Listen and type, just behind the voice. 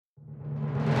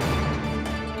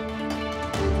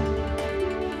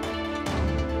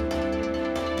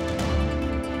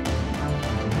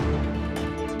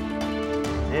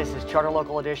Charter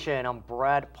Local Edition. I'm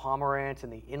Brad Pomerance in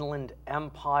the Inland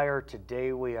Empire.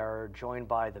 Today we are joined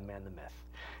by the man, the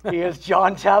myth. He is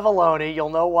John Tavaglione. You'll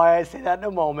know why I say that in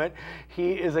a moment.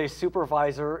 He is a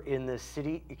supervisor in the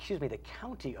the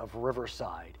county of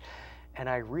Riverside. And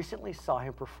I recently saw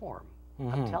him perform.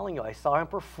 I'm telling you, I saw him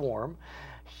perform.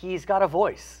 He's got a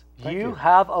voice. You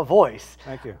have a voice.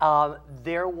 Thank you.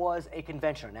 There was a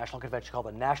convention, a national convention called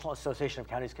the National Association of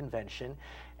Counties Convention,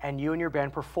 and you and your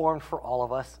band performed for all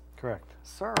of us. Correct.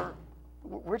 Sir,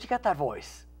 where'd you get that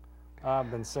voice?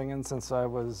 I've been singing since I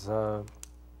was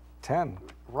 10.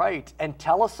 Right, and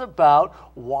tell us about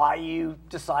why you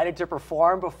decided to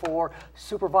perform before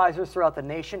supervisors throughout the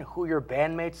nation, who your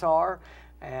bandmates are,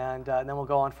 and then we'll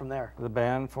go on from there. The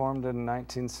band formed in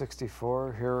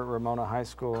 1964 here at Ramona High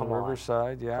School in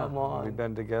Riverside. Yeah, come on. We've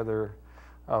been together.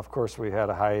 Of course, we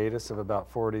had a hiatus of about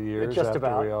 40 years Just after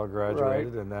about. we all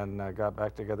graduated, Right. and then got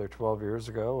back together 12 years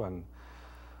ago, and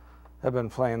have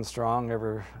been playing strong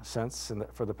ever since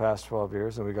for the past 12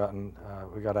 years. And we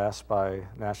got asked by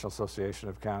National Association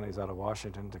of Counties out of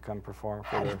Washington to come perform for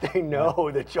How did they know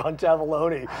that John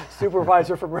Tavaglione,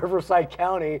 supervisor from Riverside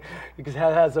County, because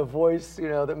has a voice, you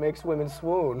know, that makes women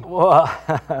swoon? Well,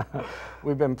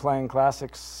 we've been playing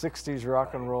classic 60s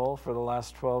rock and roll for the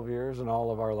last 12 years in all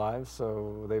of our lives,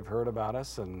 so they've heard about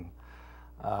us and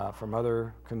from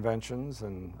other conventions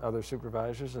and other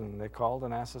supervisors, and they called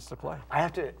and asked us to play. I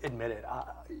have to admit it.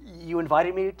 You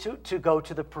invited me to go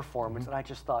to the performance, and I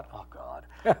just thought, oh God,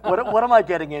 what am I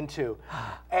getting into?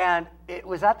 And it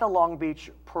was at the Long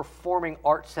Beach Performing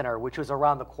Arts Center, which was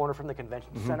around the corner from the convention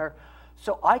center.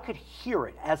 So I could hear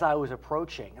it as I was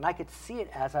approaching, and I could see it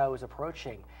as I was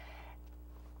approaching.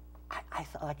 I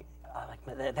thought, like,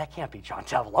 that can't be John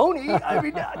Tavaglione. I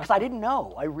mean, because I didn't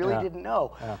know. I really didn't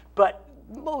know. Yeah. But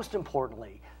most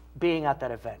importantly, being at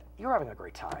that event, you're having a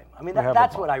great time. I mean,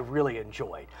 that's what I really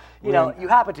enjoyed. You know, you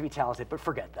happen to be talented, but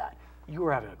forget that. You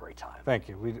were having a great time. Thank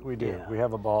you. We do. Yeah. We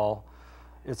have a ball.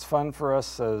 It's fun for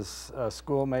us as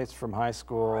schoolmates from high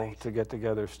school to get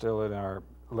together still in our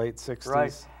late 60s.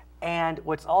 Right. And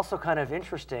what's also kind of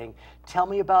interesting, tell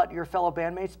me about your fellow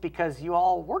bandmates, because you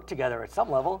all work together at some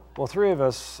level. Well, 3 of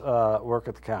us work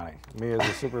at the county. Me as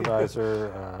a supervisor,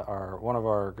 one of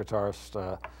our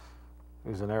guitarists,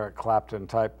 who's an Eric Clapton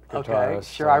type guitarist. Okay,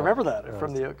 sure, I remember that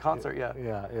from the concert, yeah.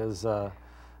 Yeah, is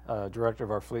director of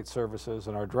our fleet services,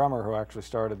 and our drummer, who actually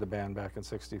started the band back in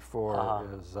 '64,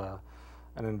 is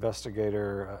an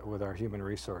investigator with our human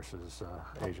resources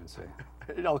agency.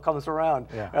 It all comes around.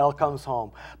 Yeah. It all comes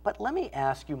home. But let me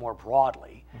ask you more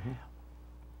broadly.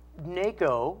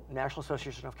 NACO, National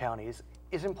Association of Counties,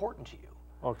 is important to you.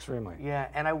 Oh, extremely. Yeah,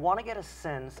 and I want to get a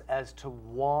sense as to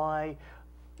why,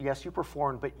 yes, you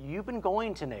performed, but you've been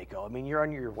going to NACO. I mean, you're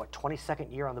on your,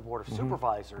 22nd year on the Board of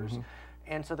Supervisors.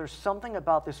 And so there's something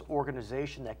about this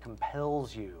organization that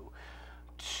compels you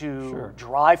to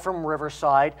drive from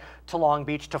Riverside to Long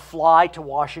Beach, to fly to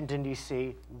Washington,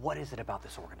 D.C. What is it about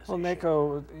this organization? Well,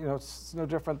 NACO, you know, it's no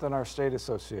different than our state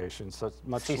association, so it's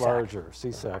much larger.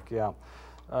 CSAC, yeah.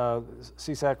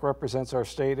 CSAC represents our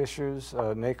state issues.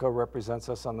 NACO represents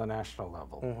us on the national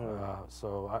level.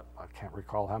 So I can't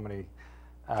recall how many.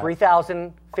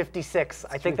 3,056.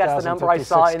 I think that's the number I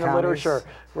saw in the literature.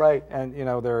 Right. And you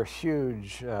know, there are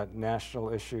huge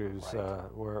national issues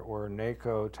where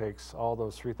NACO takes all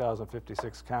those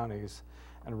 3,056 counties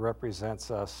and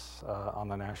represents us on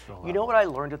the national level. You know what I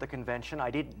learned at the convention?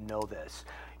 I didn't know this.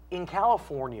 In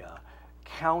California,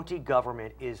 county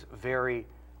government is very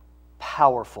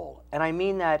powerful, and I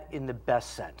mean that in the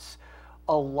best sense.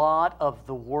 A lot of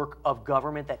the work of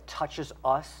government that touches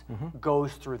us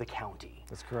goes through the county.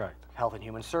 That's correct. Health and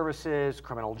Human Services,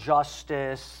 criminal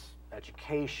justice,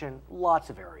 education, lots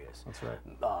of areas. That's right.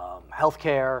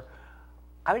 Healthcare.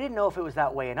 I didn't know if it was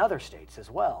that way in other states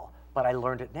as well, but I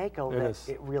learned at NACO that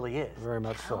it really is. Very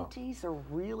much so. Counties are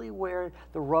really where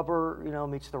the rubber,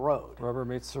 meets the road. Rubber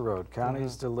meets the road.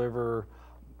 Counties deliver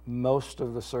most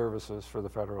of the services for the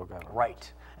federal government.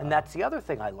 Right. And that's the other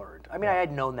thing I learned. I mean, I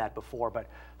had known that before, but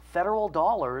federal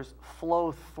dollars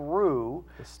flow through.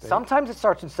 Sometimes it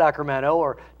starts in Sacramento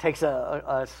or takes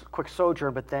a quick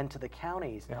sojourn, but then to the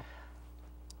counties. Yeah.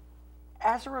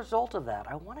 As a result of that,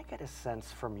 I want to get a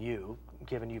sense from you,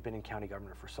 given you've been in county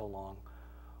government for so long,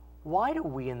 why do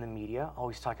we in the media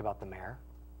always talk about the mayor?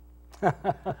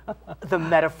 The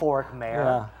metaphoric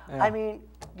mayor. Yeah. I mean,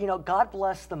 God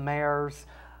bless the mayors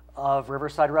of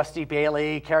Riverside, Rusty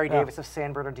Bailey, Carrie Davis of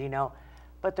San Bernardino.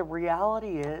 But the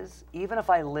reality is, even if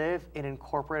I live in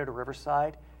incorporated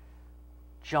Riverside,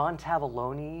 John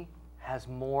Tavaglione has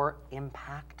more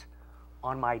impact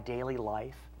on my daily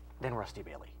life than Rusty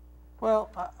Bailey. Well,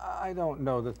 I don't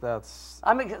know that that's...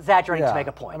 I'm exaggerating to Yeah, make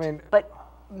a point, I mean, but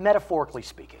metaphorically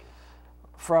speaking.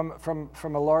 From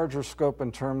a larger scope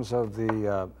in terms of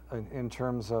the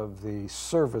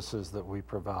services that we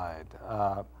provide,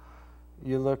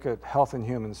 you look at health and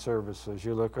human services,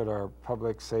 you look at our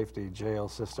public safety jail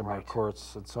system, our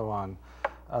courts, and so on.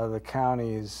 The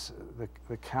counties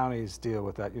deal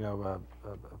with that. You know,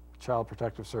 child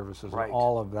protective services, and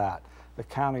all of that. The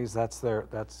counties, that's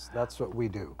what we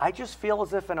do. I just feel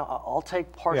as if, and I'll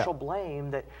take partial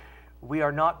blame, that we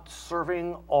are not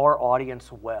serving our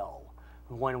audience well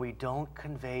when we don't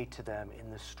convey to them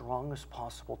in the strongest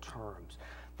possible terms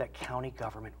that county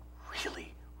government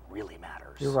really, really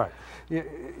matters. You're right.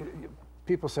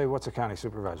 People say, what's a county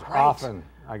supervisor? Right. Often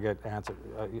I get answered,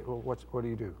 what do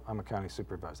you do? I'm a county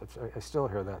supervisor. I still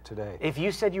hear that today. If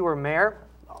you said you were mayor,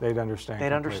 they'd understand. They'd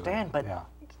completely. understand, but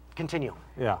continue.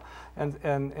 Yeah,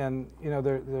 and you know,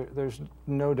 there's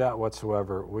no doubt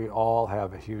whatsoever, we all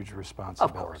have a huge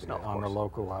responsibility on the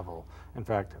local level. In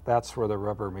fact, that's where the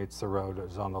rubber meets the road,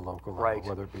 is on the local level,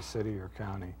 whether it be city or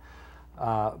county.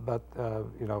 But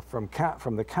you know, from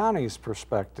the county's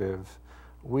perspective,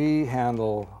 we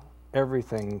handle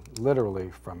everything literally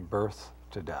from birth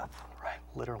to death. Right,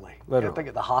 literally. Literally. You think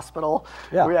of the hospital.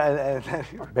 Yeah.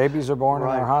 Babies are born in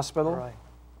our hospital. Right.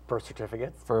 Birth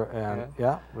certificates.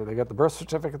 They get the birth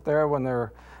certificate there when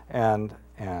they're, and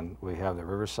we have the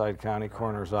Riverside County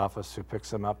Coroner's Office who picks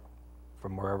them up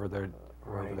from wherever they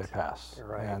pass.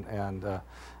 Right.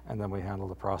 And then we handle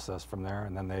the process from there,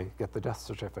 and then they get the death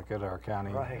certificate at our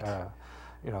county,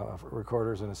 you know,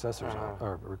 recorder's and assessor's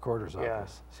or recorder's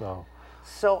office.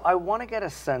 So I want to get a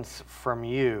sense from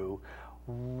you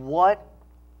what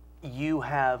you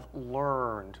have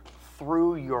learned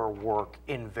through your work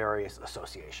in various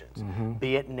associations,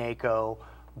 be it NACO,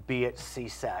 be it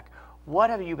CSAC.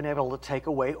 What have you been able to take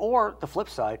away, or the flip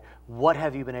side, what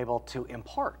have you been able to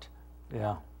impart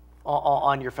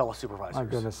on your fellow supervisors? My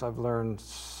goodness, I've learned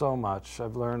so much.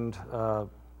 I've learned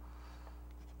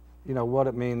you know, what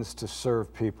it means to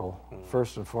serve people,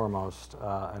 first and foremost,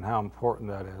 and how important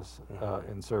that is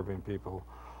in serving people.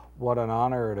 What an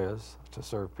honor it is to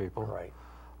serve people. Right.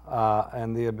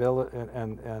 And the ability,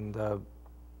 and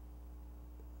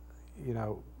you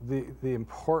know, the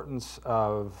importance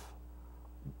of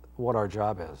what our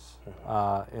job is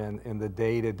in the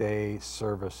day-to-day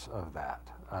service of that.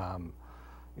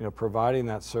 You know, providing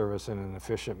that service in an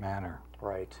efficient manner.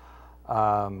 Right.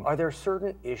 Are there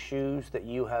certain issues that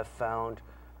you have found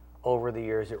over the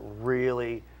years that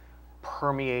really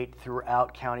permeate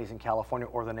throughout counties in California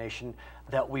or the nation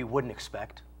that we wouldn't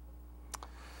expect?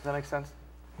 Does that make sense?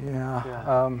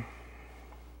 Yeah.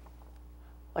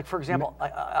 Like, for example,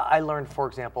 I learned, for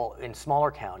example, in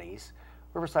smaller counties,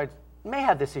 Riverside may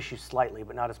have this issue slightly,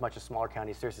 but not as much as smaller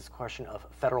counties. There's this question of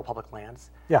federal public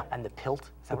lands and the PILT.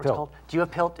 Is that what it's called? Do you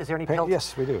have PILT? Is there any PILT?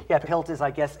 Yes, we do. Yeah, PILT is,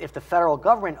 I guess, if the federal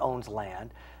government owns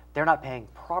land, they're not paying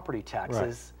property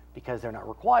taxes because they're not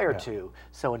required to.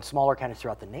 So in smaller counties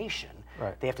throughout the nation,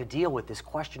 they have to deal with this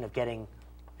question of getting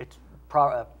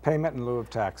payment in lieu of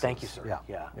taxes. Thank you, sir.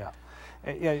 Yeah,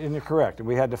 and you're correct.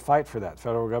 We had to fight for that.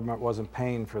 Federal government wasn't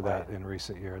paying for that in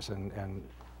recent years, and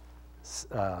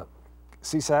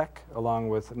CSAC, along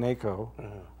with NACO,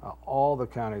 all the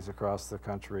counties across the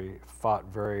country fought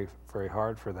very, very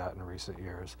hard for that in recent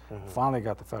years. Finally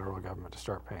got the federal government to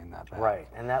start paying that back. Right,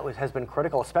 and that has been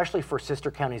critical, especially for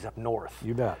sister counties up north.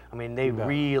 You bet. I mean, they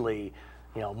really,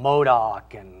 you know,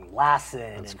 Modoc and Lassen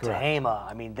and Tehama,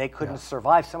 I mean, they couldn't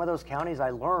survive. Some of those counties, I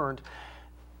learned,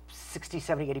 60,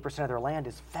 70, 80% of their land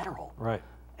is federal. Right.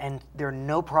 And there are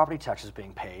no property taxes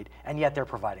being paid, and yet they're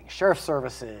providing sheriff's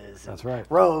services and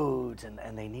roads,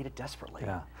 and they need it desperately.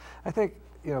 Yeah, I think,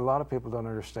 you know, a lot of people don't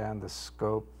understand the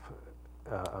scope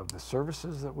of the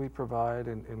services that we provide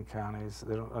in counties.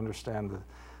 They don't understand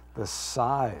the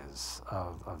size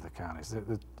of the counties.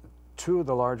 The two of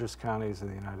the largest counties in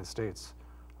the United States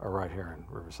are right here in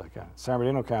Riverside County. San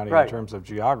Bernardino County in terms of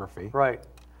geography. Right.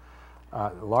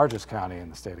 The largest county in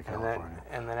the state of California.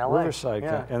 And then LA. Riverside,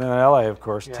 and then LA, of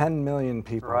course, 10 million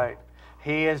people. Right.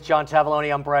 He is John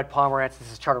Tavaglione. I'm Brad Pomerance. This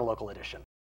is Charter Local Edition.